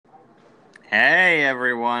Hey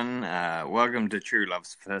everyone, welcome to True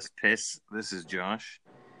Love's First Piss. This is Josh,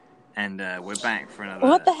 and we're back for another.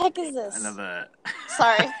 What the heck is this?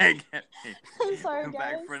 Sorry. I'm sorry, we're guys.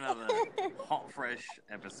 back for another hot, fresh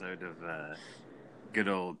episode of good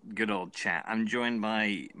old chat. I'm joined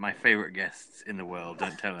by my favorite guests in the world.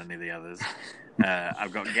 Don't tell any of the others.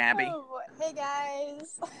 I've got Gabby. Oh, hey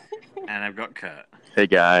guys. And I've got Curt. Hey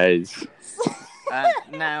guys.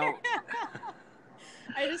 Now.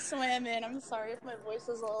 I just swam in. I'm sorry if my voice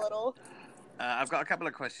is a little... I've got a couple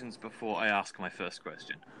of questions before I ask my first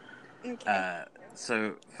question. Okay.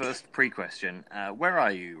 So, first pre-question. Where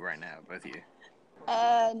are you right now, both of you?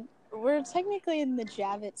 We're technically in the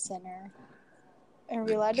Javits Center. Are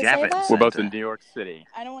we allowed to Javits say that? We're both in New York City.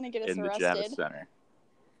 I don't want to get us in arrested. In the Javits Center.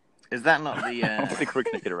 Is that not the... I don't think we're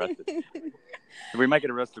going to get arrested. We might get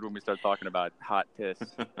arrested when we start talking about hot piss.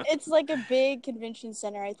 It's like a big convention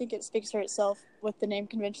center. I think it speaks for itself with the name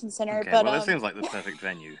convention center. Okay, but well, it seems like the perfect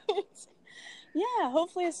venue. Yeah,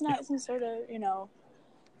 hopefully it's not some sort of,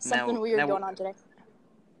 something weird going on today.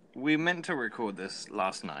 We meant to record this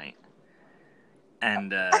last night.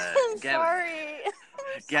 And, I'm sorry.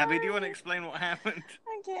 Gabby, do you want to explain what happened?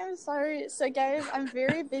 Okay, I'm sorry. So, guys, I'm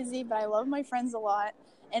very busy, but I love my friends a lot.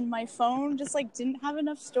 And my phone just, didn't have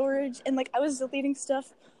enough storage. And, I was deleting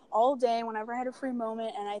stuff all day whenever I had a free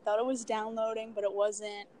moment. And I thought it was downloading, but it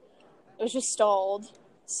wasn't. It was just stalled.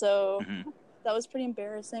 So, that was pretty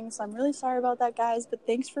embarrassing. So, I'm really sorry about that, guys. But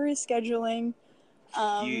thanks for rescheduling.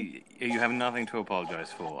 You have nothing to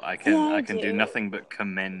apologize for. I can do nothing but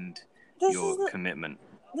commend your commitment.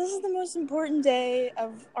 This is the most important day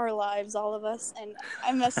of our lives, all of us. And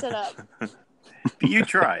I messed it up. But you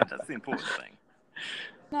tried. That's the important thing.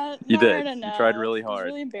 You did. You tried really hard. It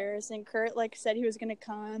was really embarrassing. Curt said he was gonna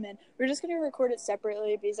come, and we are just gonna record it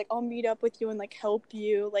separately. But he's like, "I'll meet up with you and help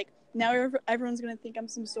you." Now everyone's gonna think I'm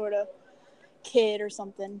some sort of kid or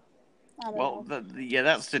something. I don't know.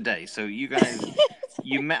 That's today. So you guys,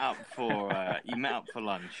 you met up for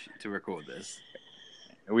lunch to record this.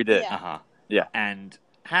 We did. Yeah. Yeah. And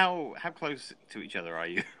how close to each other are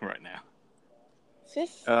you right now?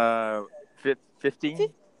 15.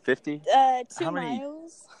 50? 2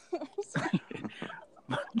 miles.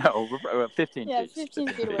 No, we're 15 yeah, feet. 15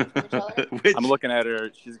 feet away from each other. I'm looking at her.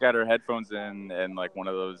 She's got her headphones in and one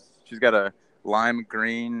of those. She's got a lime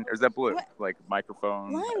green, or is that blue? What?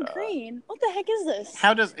 Microphone. Lime green? What the heck is this?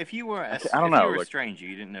 How does, if you were a stranger,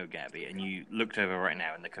 you didn't know Gabby, and you looked over right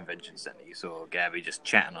now in the convention center, you saw Gabby just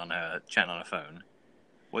chatting on her phone.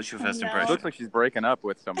 What's your first impression? It looks like she's breaking up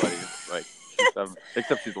with somebody,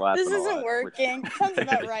 except she's laughing. This isn't working. Sounds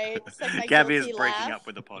about right. It's my Gabby is breaking laugh. up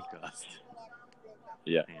with the podcast.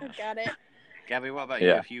 Yeah. I got it. Gabby, what about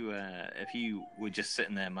you? If you were just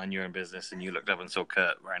sitting there minding your own business and you looked up and saw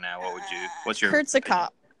Curt right now, what's your Curt's opinion? a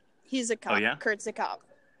cop. He's a cop. Oh, yeah? Curt's a cop.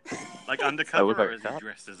 Undercover, or is he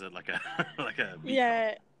dressed as a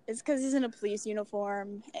Yeah, it's because he's in a police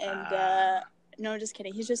uniform, and no, just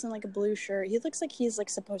kidding. He's just in a blue shirt. He looks like he's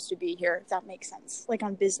supposed to be here, if that makes sense.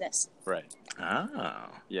 On business. Right. Oh.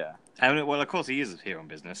 Yeah. Well, of course he is here on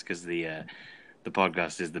business because the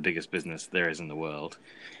podcast is the biggest business there is in the world.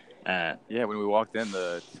 Yeah, when we walked in,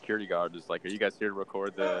 the security guard was like, "Are you guys here to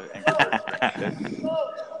record the Angry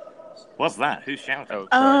Birds?" What's that? Who's shouting?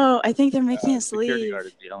 Oh, I think they're making us leave. Security guard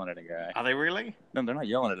is yelling at a guy. Are they really? No, they're not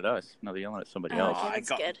yelling at us. No, they're yelling at somebody else. Okay, that's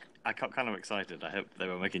good. I got kind of excited. I hope they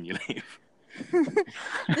were making you leave.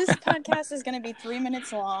 This podcast is going to be 3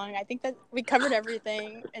 minutes long. I think that we covered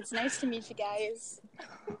everything. It's nice to meet you guys.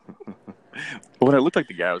 Well, it looked like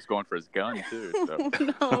the guy was going for his gun, too. So.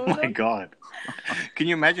 No, oh, my God. Can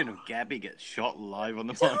you imagine if Gabby gets shot live on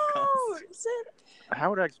the podcast? How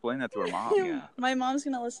would I explain that to her mom? Yeah. My mom's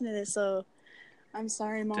going to listen to this, so I'm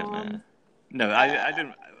sorry, Mom. No, I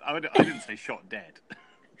didn't say shot dead.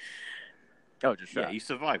 Oh, just shot. Yeah, you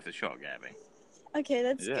survived the shot, Gabby. Okay,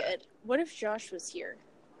 that's good. What if Josh was here?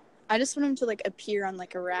 I just want him to appear on a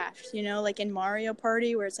raft, in Mario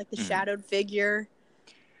Party where it's the shadowed figure.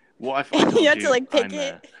 What if I told you have to pick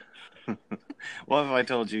it? What if I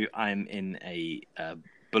told you I'm in a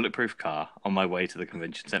bulletproof car on my way to the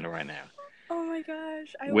convention center right now? Oh my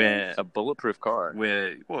gosh! A bulletproof car.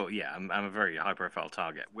 I'm a very high-profile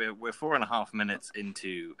target. We're 4.5 minutes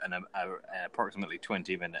into an approximately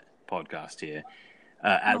 20-minute podcast here.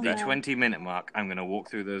 At the 20-minute mark, I'm going to walk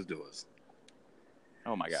through those doors.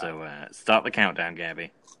 Oh my God! So start the countdown,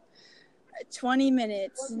 Gabby. 20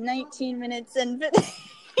 minutes, 19 minutes, and.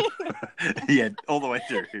 Yeah, all the way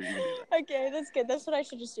through. Okay, that's good. That's what I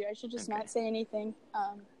should just do. I should just not say anything.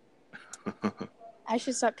 I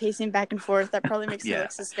should stop pacing back and forth. That probably makes me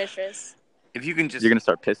look suspicious. If you can just, You're gonna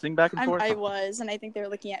start pissing back and forth. I was, and I think they were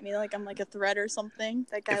looking at me like I'm like a threat or something.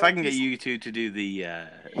 That guy. if I can get you two to do the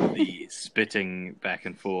spitting back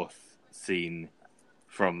and forth scene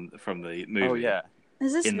from the movie. Oh yeah,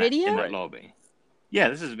 Is this in video? that lobby. Yeah,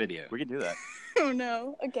 this is video. we can do that. Oh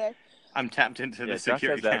no. Okay. I'm tapped into the Josh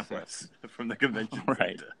security has cameras from the convention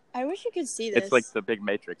Right. center. I wish you could see this. It's like the big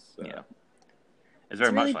Matrix. Yeah. It's very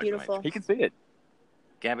It's much really like beautiful. The Matrix. He can see it.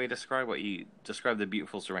 Gabby, describe the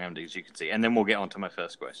beautiful surroundings you can see, and then we'll get on to my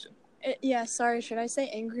first question. Yeah. Sorry. Should I say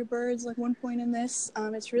Angry Birds like one point in this?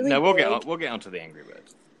 It's really. No, we'll big. get on to the Angry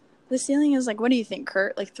Birds. The ceiling is like. What do you think,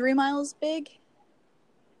 Curt? Like 3 miles big?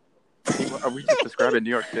 Are we just describing New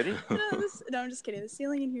York City? No, I'm just kidding. The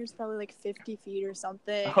ceiling in here is probably like 50 feet or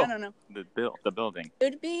something. Oh. I don't know. The building.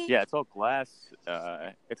 Could be. Yeah, it's all glass.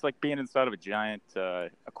 It's like being inside of a giant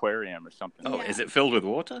aquarium or something. Oh, Yeah. is it filled with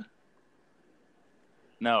water?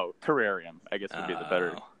 No, terrarium, I guess would be the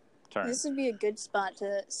better term. This would be a good spot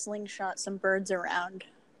to slingshot some birds around.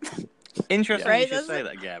 Interesting Right, you should doesn't say it?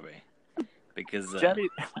 that, Gabby. Because Jabby,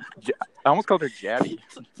 I almost called her Jabby.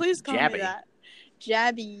 Please call Jabby. me that.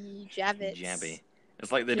 Jabby. Javits. Jabby.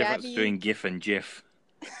 It's like the difference Jabby. between GIF and GIF.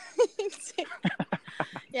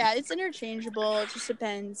 Yeah, it's interchangeable. It just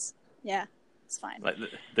depends. Yeah, it's fine. Like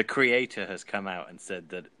the creator has come out and said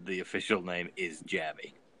that the official name is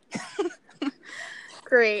Jabby.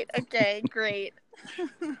 Great. Okay, great.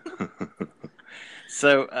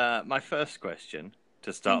 So, my first question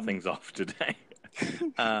to start things off today.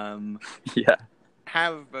 Yeah.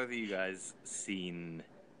 Have both of you guys seen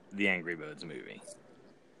the Angry Birds movie?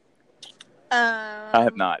 I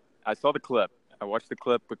have not. I saw the clip. I watched the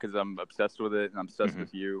clip because I'm obsessed with it and I'm obsessed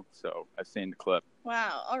with you. So I've seen the clip.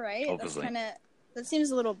 Wow. All right. Obviously. That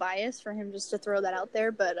seems a little biased for him just to throw that out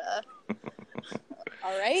there, but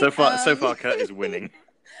all right. So far, Curt is winning.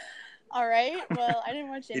 All right. Well, I didn't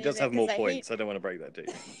watch any. He does of it have more 'cause points. I don't want to break that to you.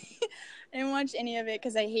 I didn't watch any of it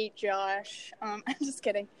because I hate Josh. I'm just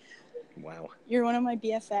kidding. Wow. You're one of my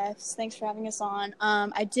BFFs. Thanks for having us on.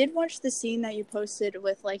 I did watch the scene that you posted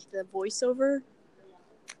with like the voiceover.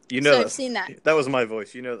 You know, So I've seen that. That was my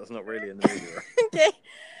voice. You know, that's not really in the movie. Right? Okay.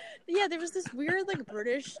 Yeah, there was this weird like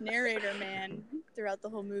British narrator man throughout the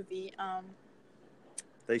whole movie.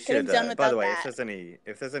 They Could have should. done By the without way, that.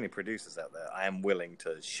 if there's any producers out there, I am willing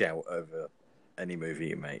to shout over any movie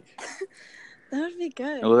you make. That would be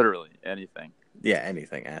good. Literally anything. Yeah,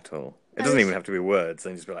 anything at all. It I doesn't was- even have to be words.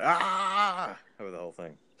 They can just be like over the whole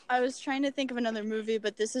thing. I was trying to think of another movie,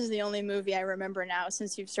 but this is the only movie I remember now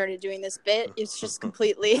since you've started doing this bit. It's just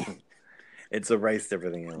completely. It's erased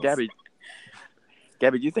everything else. Gabby,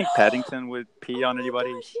 do you think Paddington would pee on anybody?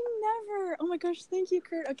 Oh my gosh, he never. Oh my gosh, thank you,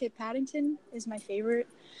 Curt. Okay, Paddington is my favorite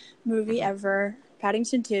movie ever.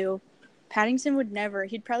 Paddington 2. Paddington would never.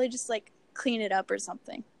 He'd probably just like clean it up or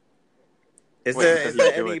something. Is Wait, there, so is he there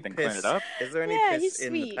would do any it and clean piss? it up? Is there any Yeah, piss he's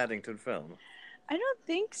in the sweet. Paddington film? I don't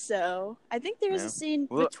think so. I think there was No? a scene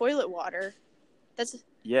Well- with toilet water. That's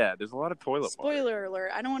Yeah, there's a lot of toilet water. spoiler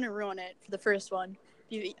alert. I don't want to ruin it for the first one.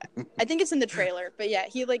 I think it's in the trailer, but yeah,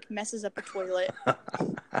 he like messes up a toilet. But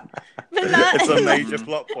not. It's a major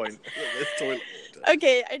plot point. There's toilet water.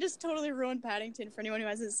 Okay, I just totally ruined Paddington for anyone who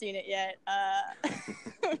hasn't seen it yet.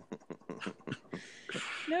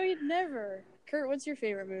 No, you'd never. Curt, what's your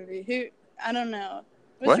favorite movie? I don't know.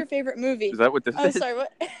 What's What? your favorite movie? Is that what this Oh, is? sorry.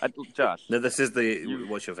 What? Josh. No, this is the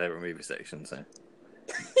what's your favorite movie section. So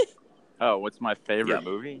Oh, what's my favorite Yeah.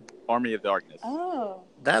 movie? Army of Darkness. Oh,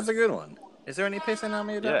 that's a good one. Is there any piss in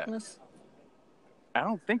Army of Yeah. Darkness? I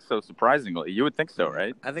don't think so, surprisingly. You would think so,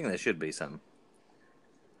 right? I think there should be some.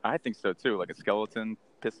 I think so, too. Like a skeleton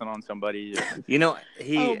pissing on somebody. You know,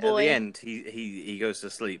 he Oh, at boy. the end he goes to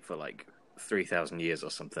sleep for like 3,000 years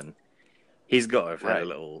or something. He's got to have had Right. a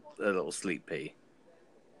little sleep pee.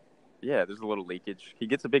 Yeah, there's a little leakage. He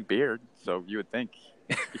gets a big beard, so you would think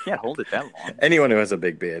you can't hold it that long. Anyone who has a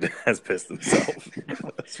big beard has pissed themselves,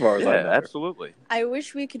 as far as I Yeah, know. absolutely. I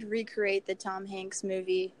wish we could recreate the Tom Hanks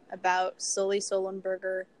movie about Sully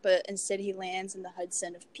Sullenberger, but instead he lands in the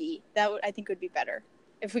Hudson of Pee. That I think would be better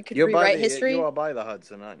if we could rewrite history. You are by the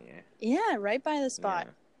Hudson, aren't you? Yeah, right by the spot.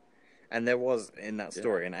 Yeah. And there was in that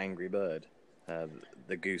story an angry bird,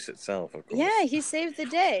 the goose itself, of course. Yeah, he saved the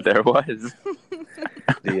day. There was.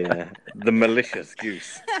 The malicious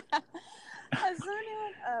goose.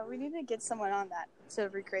 We need to get someone on that to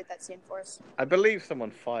recreate that scene for us. I believe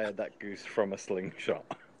someone fired that goose from a slingshot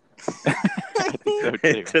I think so, too.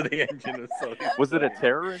 into the engine of Sully. Was it a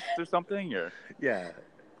terrorist or something? Or Yeah.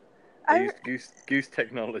 I- They used goose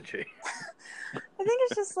technology. I think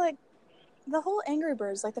it's just like the whole Angry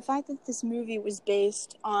Birds, like the fact that this movie was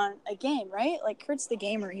based on a game, right? Like Curt's the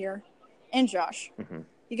gamer here, and Josh. Mhm.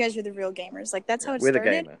 You guys are the real gamers. Like, that's how it We're the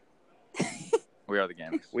started. gamer. We are the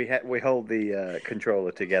gamers. We hold the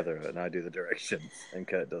controller together, and I do the directions, and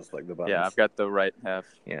Curt does like the buttons. Yeah, I've got the right half.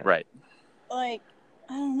 Yeah. Right. Like,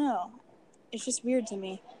 I don't know. It's just weird to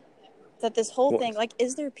me that this whole thing, like,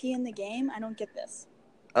 is there P in the game? I don't get this.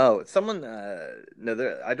 Oh, someone.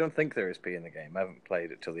 No, I don't think there is P in the game. I haven't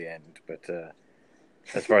played it till the end, but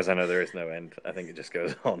as far as I know, there is no end. I think it just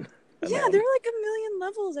goes on. Yeah, there are like a million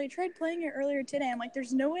levels. I tried playing it earlier today. I'm like,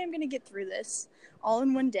 there's no way I'm going to get through this all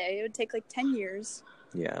in one day. It would take like 10 years.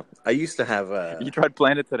 Yeah. I used to have... You tried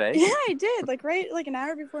playing it today? Yeah, I did. Like an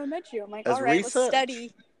hour before I met you. I'm like, all right, let's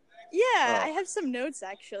study. Yeah, I have some notes,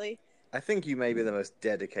 actually. I think you may be the most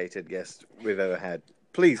dedicated guest we've ever had.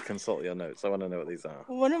 Please consult your notes. I want to know what these are.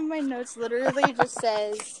 One of my notes literally just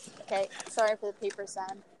says... Okay, sorry for the paper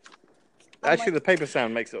sound. Actually, the paper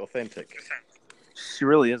sound makes it authentic. She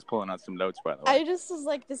really is pulling out some notes, by the way. I just was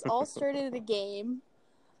like, this all started with the game.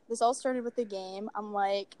 I'm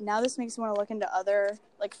like, now this makes me want to look into other,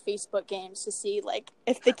 like, Facebook games to see, like,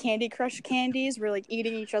 if the Candy Crush candies were, like,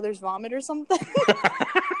 eating each other's vomit or something.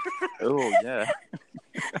 Oh, yeah.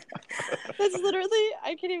 That's literally,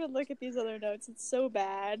 I can't even look at these other notes. It's so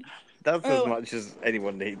bad. That's as much as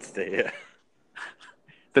anyone needs to hear.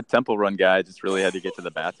 The Temple Run guy just really had to get to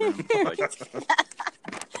the bathroom.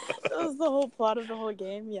 That was the whole plot of the whole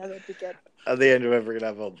game. Yeah, that'd be good. At the end of every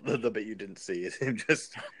level, the bit you didn't see is him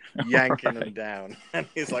just yanking them down. And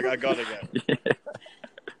he's like, I gotta go. Yeah.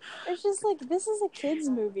 It's just like, this is a kid's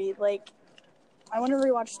movie. Like, I want to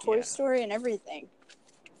rewatch Toy Story and everything.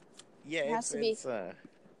 Yeah, it has to be.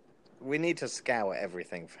 We need to scour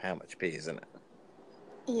everything for how much P is in it.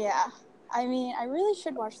 Yeah. I mean, I really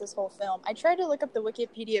should watch this whole film. I tried to look up the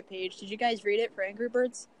Wikipedia page. Did you guys read it for Angry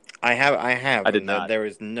Birds? I have. I did not. There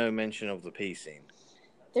is no mention of the P scene.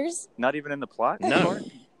 There's not even in the plot? No.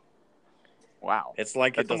 Wow. It's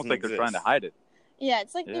like That's it doesn't almost like exist. they're trying to hide it. Yeah,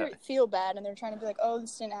 it's like they feel bad and they're trying to be like, oh,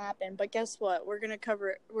 this didn't happen. But guess what? We're going to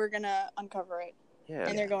cover it. We're going to uncover it. Yeah.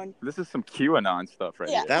 And they're going... This is some QAnon stuff right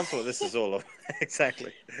here. That's what this is all about.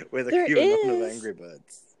 Exactly. We're the There QAnon of is. Angry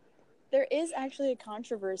Birds. There is actually a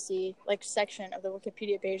controversy, like, section of the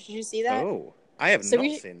Wikipedia page. Did you see that? Oh, I have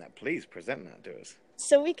not seen that. Please present that to us.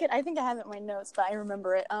 So we could, I think I have it in my notes, but I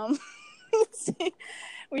remember it. Let's see.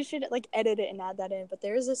 We should, like, edit it and add that in. But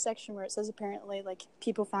there is a section where it says apparently, like,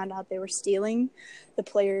 people found out they were stealing the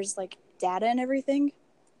players' like data and everything.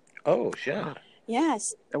 Oh, shit.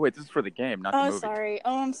 Yes. Oh wait, this is for the game, not the movie. Sorry.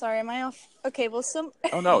 Oh, I'm sorry. Am I off? Okay. Well,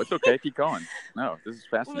 Oh no, it's okay. Keep going. No, this is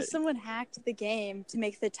fascinating. Well, someone hacked the game to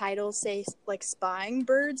make the title say like "spying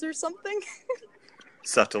birds" or something.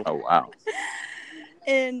 Subtle. Oh wow.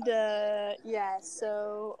 And yeah,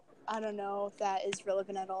 so I don't know if that is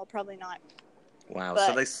relevant at all. Probably not. Wow.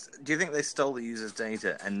 But... So do you think they stole the user's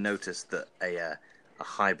data and noticed that a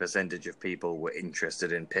high percentage of people were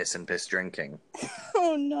interested in piss and piss drinking?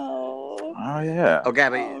 Oh no. Oh yeah. Oh,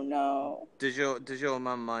 Gabby. Oh no. Does your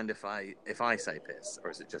mum mind if I say piss, or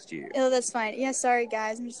is it just you? Oh, that's fine. Yeah, sorry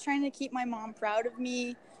guys. I'm just trying to keep my mom proud of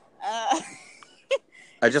me.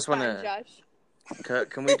 I just want to. Josh. Curt,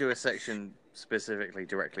 can we do a section specifically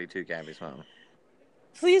directly to Gabby's mum?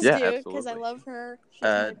 Please do, because I love her. She's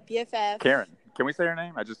my BFF. Karen. Can we say her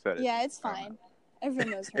name? I just said it. Yeah, it's fine.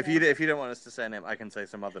 Everyone knows her if name. If you don't want us to say her name, I can say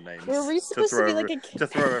some other names. Were we supposed to be like to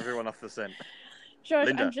throw everyone off the scent? Josh,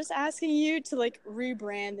 Linda. I'm just asking you to like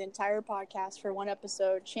rebrand the entire podcast for one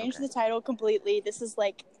episode. Change the title completely. This is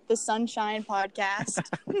like the Sunshine Podcast.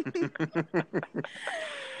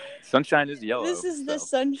 Sunshine is yellow. This is the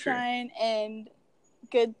Sunshine and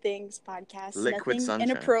Good Things Podcast. Liquid nothing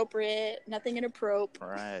sunshine. Inappropriate. Nothing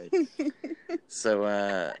inappropriate. Right. So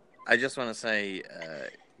I just want to say,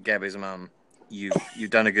 Gabby's mum,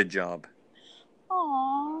 you've done a good job.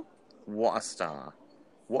 Aww. What a star.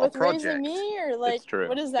 What With a project. raising me, or like, it's true.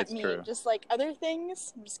 What does that it's mean? True. Just like other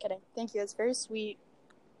things? I'm just kidding. Thank you. That's very sweet.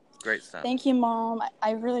 Great stuff. Thank you, Mom.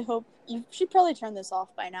 I really hope she probably turned this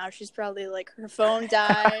off by now. She's probably like, her phone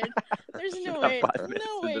died. There's no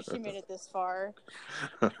way she made it this far.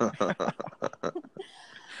 But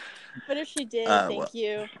if she did, thank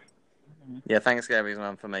you. Yeah, thanks, Gabby's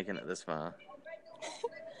mom, for making it this far.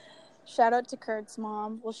 Shout out to Curt's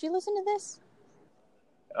mom. Will she listen to this?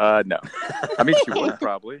 No. I mean, she would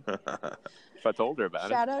probably if I told her about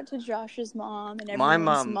Shout out to Josh's mom and my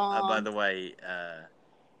everyone's mom. By the way,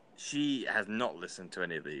 she has not listened to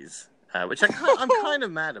any of these, which I'm kind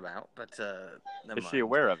of mad about. But is she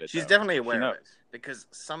aware of it? She's definitely aware of it because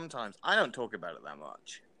sometimes I don't talk about it that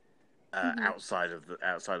much. Outside of the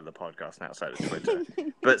podcast and outside of Twitter,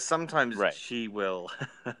 but sometimes she will,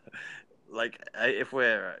 like if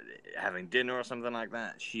we're having dinner or something like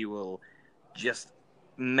that, she will just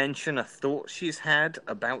mention a thought she's had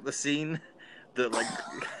about the scene that, like,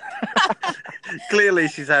 clearly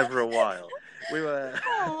she's had for a while. We were.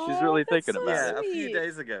 She's really thinking about Yeah, it. a few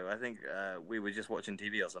days ago, I think we were just watching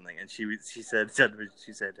TV or something, and she said.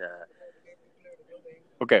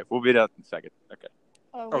 Okay, we'll be out in a second. Okay.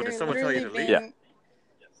 Oh, did someone tell you to leave? Yeah.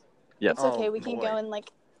 Yes. It's okay. We can go and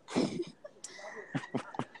like.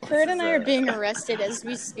 Curt and I are being arrested as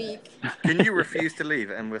we speak. Can you refuse to leave,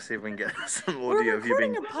 and we'll see if we can get some audio of you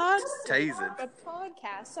being tasered. A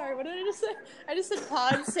podcast. Sorry, what did I just say? I just said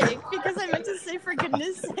pod's sake because I meant to say for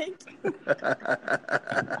goodness sake.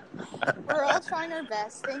 We're all trying our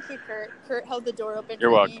best. Thank you, Curt. Curt held the door open.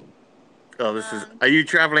 You're welcome. Me. Oh, this is. Are you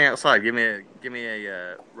traveling outside? Give me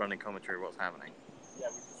a running commentary of what's happening.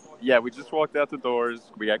 Yeah, we just walked out the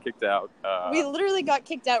doors. We got kicked out. We literally got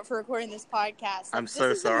kicked out for recording this podcast. I'm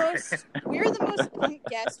so sorry. We're the most punk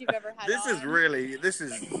guest you've ever had. This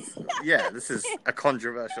is a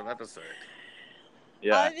controversial episode.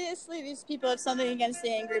 Yeah. Obviously, these people have something against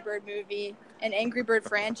the Angry Bird movie and Angry Bird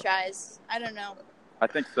franchise. I don't know. I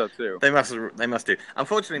think so too. They must do.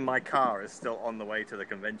 Unfortunately, my car is still on the way to the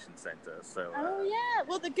convention center. So. Oh yeah.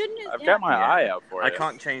 Well, the good news. I've got my eye out for it. I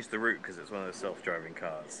can't change the route because it's one of those self-driving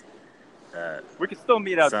cars. We can still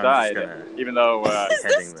meet outside, even though. Is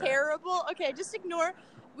this terrible? Okay, just ignore.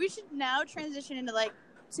 We should now transition into like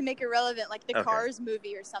to make it relevant, like the Cars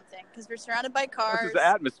movie or something, because we're surrounded by cars. This is the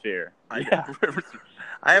atmosphere. I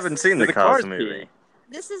haven't seen the Cars movie.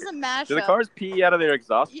 This is a mashup. Do the cars pee out of their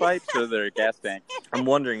exhaust pipes or their gas tank? I'm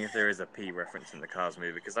wondering if there is a pee reference in the Cars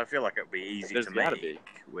movie, because I feel like it would be easy to make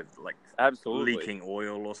with like leaking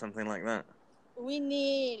oil or something like that. We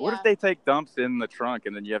need. What if they take dumps in the trunk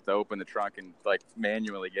and then you have to open the trunk and like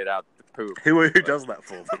manually get out the poop? Who does that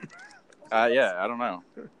for them? Yeah, I don't know.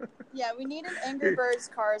 Yeah, we need an Angry Birds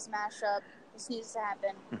Cars mashup. This needs to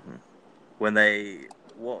happen. Mm-hmm. When they.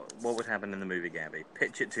 What would happen in the movie, Gabby?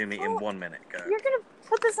 Pitch it to me in 1 minute. Go. You're going to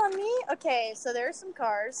put this on me? Okay, so there are some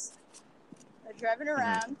cars. They're driving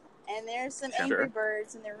around, and there's some Angry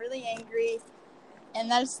Birds, and they're really angry.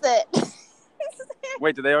 And that's it.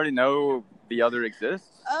 Wait, do they already know the other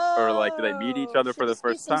exists? Or, like, do they meet each other for the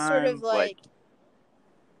first time? Sort of like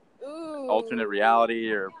alternate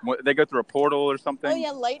reality? Or they go through a portal or something? Oh,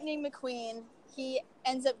 yeah, Lightning McQueen. He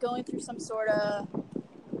ends up going through some sort of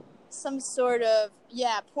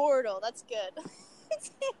portal. That's good.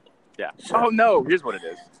 Yeah. Oh no, here's what it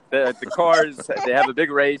is. The cars, they have a big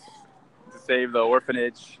race to save the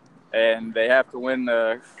orphanage, and they have to win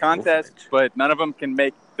the contest, but none of them can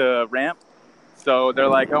make the ramp. So they're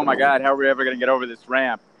like, oh my God, how are we ever going to get over this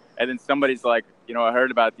ramp? And then somebody's like, I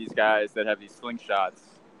heard about these guys that have these slingshots.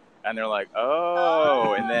 And they're like,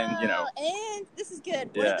 and then, And this is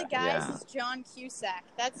good. One of the guys is John Cusack.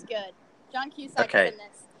 That's good. John Cusack is in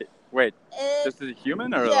this. Wait, just as a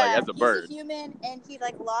human or like as a bird? He's a human, and he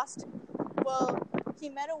he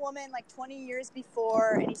met a woman like 20 years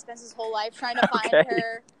before, and he spends his whole life trying to find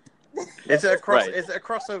her. Is it a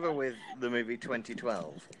crossover with the movie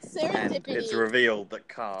 2012? Serendipity. And it's revealed that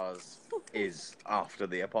Cars is after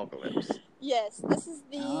the apocalypse. Yes, this is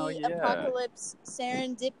the Apocalypse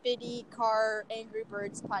Serendipity Car Angry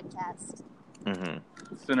Birds podcast. Mm-hmm.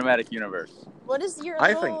 Cinematic universe. What is your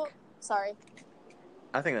Sorry.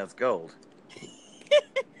 I think that's gold.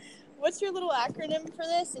 What's your little acronym for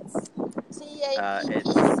this? It's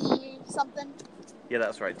TAPEC something? Yeah,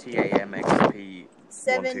 that's right. TAMXP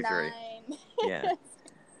 79. Yeah.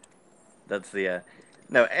 That's the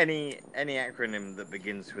no, any acronym that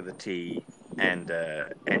begins with a T and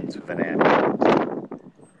ends with an M.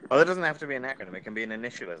 Well, it doesn't have to be an acronym. It can be an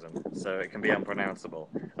initialism, so it can be unpronounceable.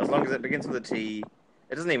 As long as it begins with a T,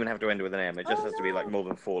 it doesn't even have to end with an M. It just has to be like more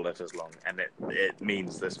than 4 letters long, and it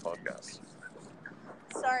means this podcast.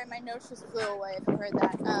 Sorry, my nose just flew away if you heard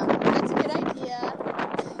that. That's a good idea.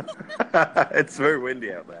 It's very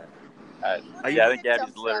windy out there. I think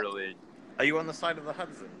Gabby's literally... Are you on the side of the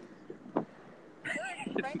Hudson?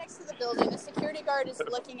 Right next to the building. The security guard is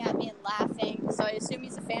looking at me and laughing, so I assume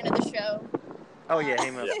he's a fan of the show. Oh, yeah,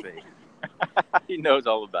 he must be. He knows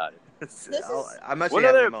all about it. I'm actually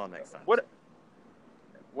having him on next time.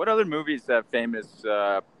 What other movies have famous,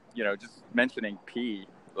 just mentioning pee?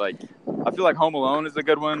 Like, I feel like Home Alone is a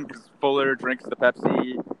good one because Fuller drinks the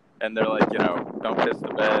Pepsi and they're like, don't piss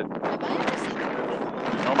the bed. Have I ever seen the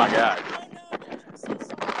movie? Oh my God. Oh no, I'm so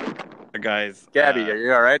sorry. Guys. Gabby, are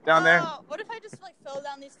you all right down there? What if I just fell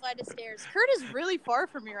down these flight of stairs? Curt is really far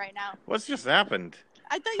from me right now. What's just happened?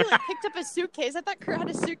 I thought you picked up a suitcase. I thought Curt had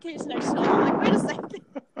a suitcase next to him. I'm like, wait a second.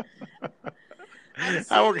 I'm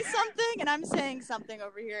saying something, and I'm saying something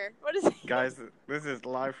over here. What is it? Guys, this is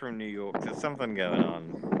live from New York. There's something going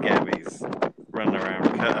on. Gabby's running around.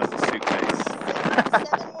 Kurt has a suitcase.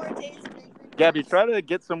 7 more days of Angry Birds. Gabby, try to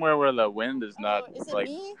get somewhere where the wind is not Is it like.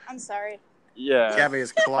 me? I'm sorry. Yeah. Gabby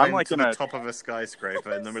has climbed like to in the a- top of a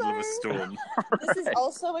skyscraper in the middle of a storm. This is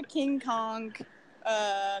also a King Kong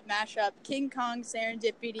mashup. King Kong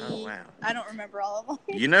Serendipity. Oh, wow. I don't remember all of them.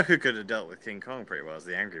 You know who could have dealt with King Kong pretty well? Is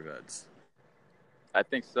the Angry Birds. I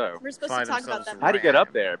think so. We're supposed Find to talk about themselves that. How'd he get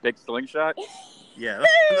up there? Big slingshot? Yeah,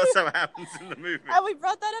 that's how it happens in the movie. Have we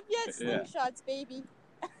brought that up yet? Yeah. Slingshots, baby.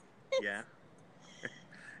 Yeah.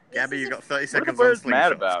 Gabby, you got 30 What are seconds the birds on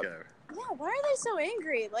mad slingshots. about? Go. Yeah, why are they so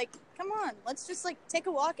angry? Like, come on. Let's just, take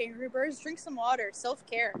a walk, Angry Birds. Drink some water.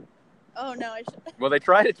 Self-care. Oh, no, I should... Well, they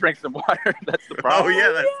try to drink some water. That's the Oh, problem.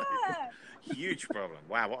 yeah, that's Yeah! a huge problem.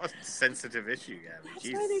 Wow, what a sensitive issue, Gabby. That's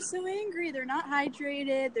Jeez. why they're so angry. They're not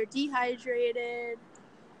hydrated. They're dehydrated.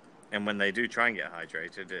 And when they do try and get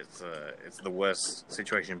hydrated, it's the worst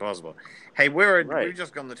situation possible. Hey, Right. we've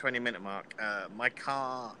just gone the 20-minute mark. My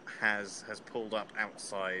car has pulled up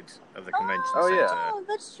outside of the convention Oh, center. yeah. Oh,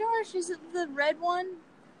 that's Josh. Is it the red one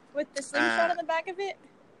with the slingshot on the back of it?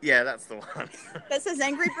 Yeah, that's the one. That says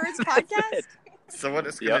Angry Birds That's Podcast? it. So what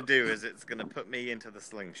it's going to Yep. do is it's going to put me into the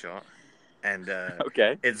slingshot, and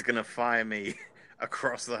Okay. it's going to fire me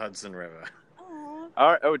across the Hudson River. Aw.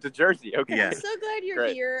 All right. Oh, to Jersey. Okay. Yeah. I'm so glad you're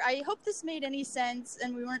Great. here. I hope this made any sense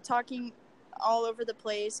and we weren't talking all over the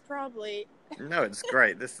place. Probably. No, it's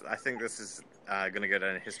great. I think this is going to go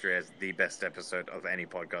down in history as the best episode of any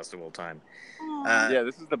podcast of all time. Aw. Yeah,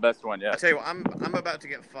 this is the best one. Yeah. I tell you what, I'm about to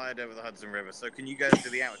get fired over the Hudson River, so can you guys do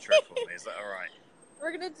the outro for me? Is that all right?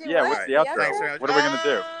 We're gonna do Yeah, what? what's the Thanks outro? very much. What are we gonna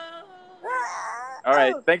do? All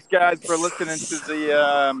right. Thanks, guys, for listening to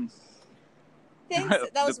the Thanks.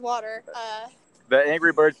 That was water. the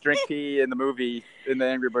Angry Birds drink tea in the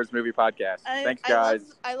Angry Birds movie podcast. Thanks, guys.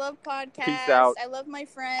 I love podcasts. Peace out. I love my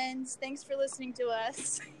friends. Thanks for listening to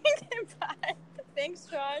us. Goodbye. Thanks,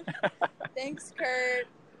 Josh. Thanks, Curt.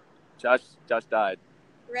 Josh died.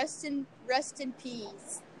 Rest in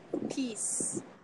peace. Peace.